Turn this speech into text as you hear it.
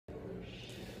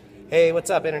Hey, what's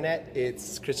up, Internet?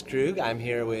 It's Chris Krug. I'm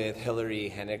here with Hillary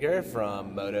Hennegar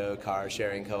from MODO Car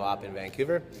Sharing Co-op in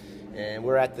Vancouver. And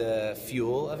we're at the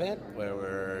Fuel event where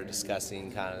we're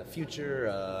discussing kind of the future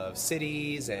of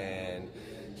cities and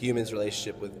humans'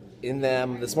 relationship within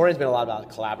them. This morning's been a lot about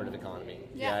collaborative economy,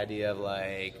 the idea of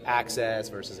like access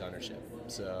versus ownership.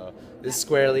 So this is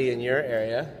squarely in your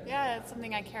area. Yeah, it's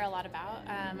something I care a lot about.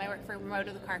 I work for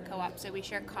MODO, the car co-op, so we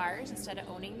share cars instead of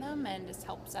owning them, and this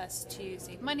helps us to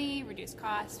save money, reduce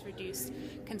costs, reduce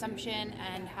consumption,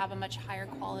 and have a much higher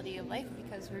quality of life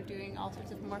because we're doing all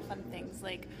sorts of more fun things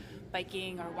like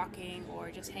biking or walking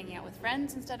or just hanging out with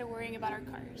friends instead of worrying about our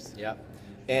cars. Yep.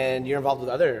 And you're involved with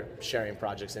other sharing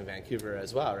projects in Vancouver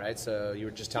as well, right? So you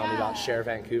were just telling me about Share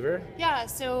Vancouver. Yeah,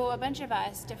 so a bunch of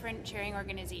us, different sharing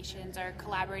organizations, are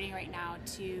collaborating right now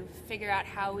to figure out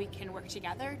how we can work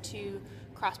together to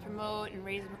cross-promote and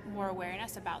raise more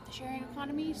awareness about the sharing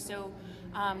economy. So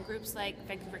groups like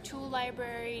Vancouver Tool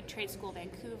Library, Trade School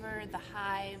Vancouver, The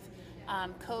Hive,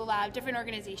 CoLab, different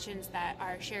organizations that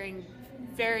are sharing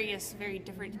various very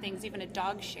different things, even a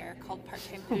dog share called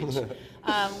Part-Time Pooch.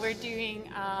 We're doing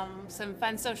some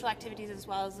fun social activities as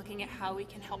well as looking at how we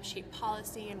can help shape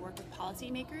policy and work with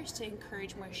policymakers to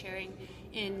encourage more sharing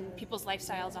in people's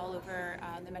lifestyles all over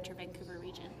the Metro Vancouver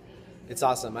region. It's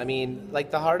awesome. I mean,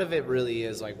 like the heart of it really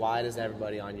is like, why does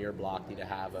everybody on your block need to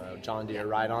have a John Deere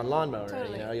ride-on lawnmower?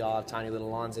 Totally. You know, you all have tiny little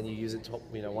lawns and you use it,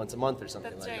 once a month or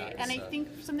something. That's like right. that. And I think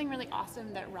something really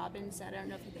awesome that Robin said, I don't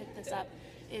know if you picked this up,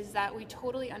 is that we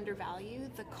totally undervalue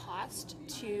the cost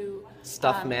to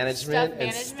stuff management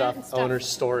and stuff owner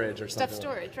storage or something. Stuff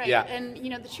storage, right? Yeah. And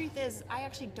the truth is, I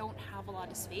actually don't have a lot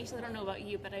of space. I don't know about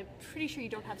you, but I'm pretty sure you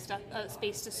don't have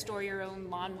space to store your own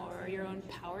lawnmower or your own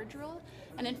power drill.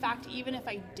 And in fact, even if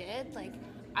I did, like,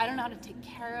 I don't know how to take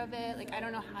care of it. Like, I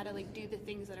don't know how to do the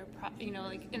things that are,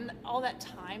 like in all that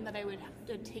time that I would have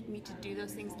to take me to do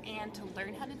those things and to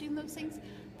learn how to do those things.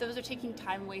 Those are taking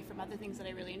time away from other things that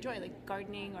I really enjoy, like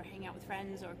gardening or hanging out with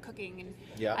friends or cooking.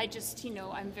 And I just,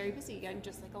 I'm very busy. I'm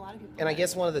just like a lot of people. And I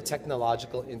guess one of the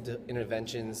technological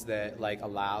interventions that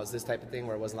allows this type of thing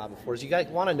where it wasn't allowed before is you guys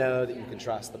want to know that you can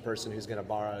trust the person who's going to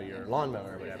borrow your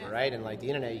lawnmower or whatever, right? And the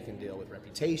internet, you can deal with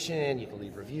reputation, you can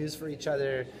leave reviews for each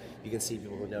other, you can see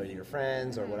people who know your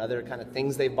friends or what other kind of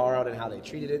things they borrowed and how they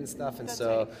treated it and stuff.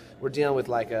 And we're dealing with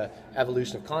a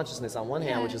evolution of consciousness on one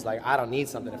hand, which is I don't need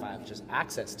something if I have just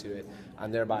access to it.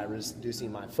 I'm thereby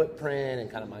reducing my footprint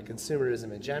and kind of my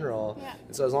consumerism in general.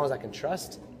 And so as long as I can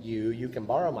trust you, you can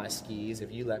borrow my skis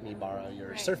if you let me borrow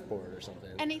your surfboard or something.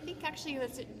 And I think actually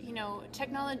that's,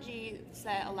 technologies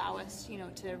that allow us,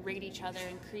 to rate each other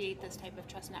and create this type of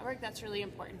trust network, that's really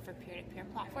important for peer-to-peer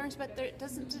platforms, but there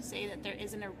doesn't to say that there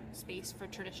isn't a space for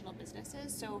traditional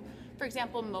businesses. So, for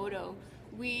example, MODO,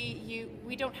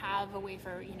 we don't have a way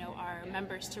for our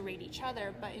members to rate each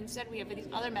other, but instead we have these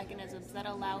other mechanisms that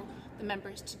allow the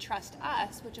members to trust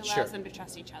us, which allows them to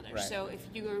trust each other. Right. So if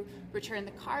you return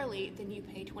the car late, then you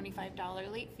pay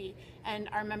 $25 late fee, and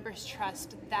our members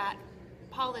trust that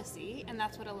policy, and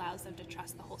that's what allows them to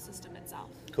trust the whole system itself.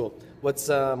 Cool. What's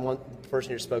one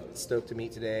person you're stoked to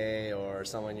meet today, or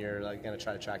someone you're going to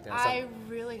try to track down? I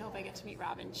really hope I get to meet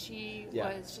Robin. She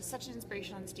was just such an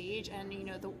inspiration on stage, and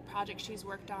the project she's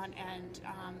worked on and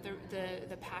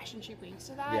the passion she brings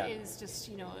to that is just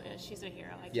she's a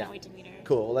hero. I can't wait to meet her.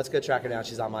 Cool. Well, let's go track her down.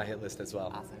 She's on my hit list as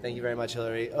well. Awesome. Thank you very much,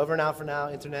 Hillary. Over and out for now,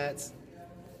 Internets.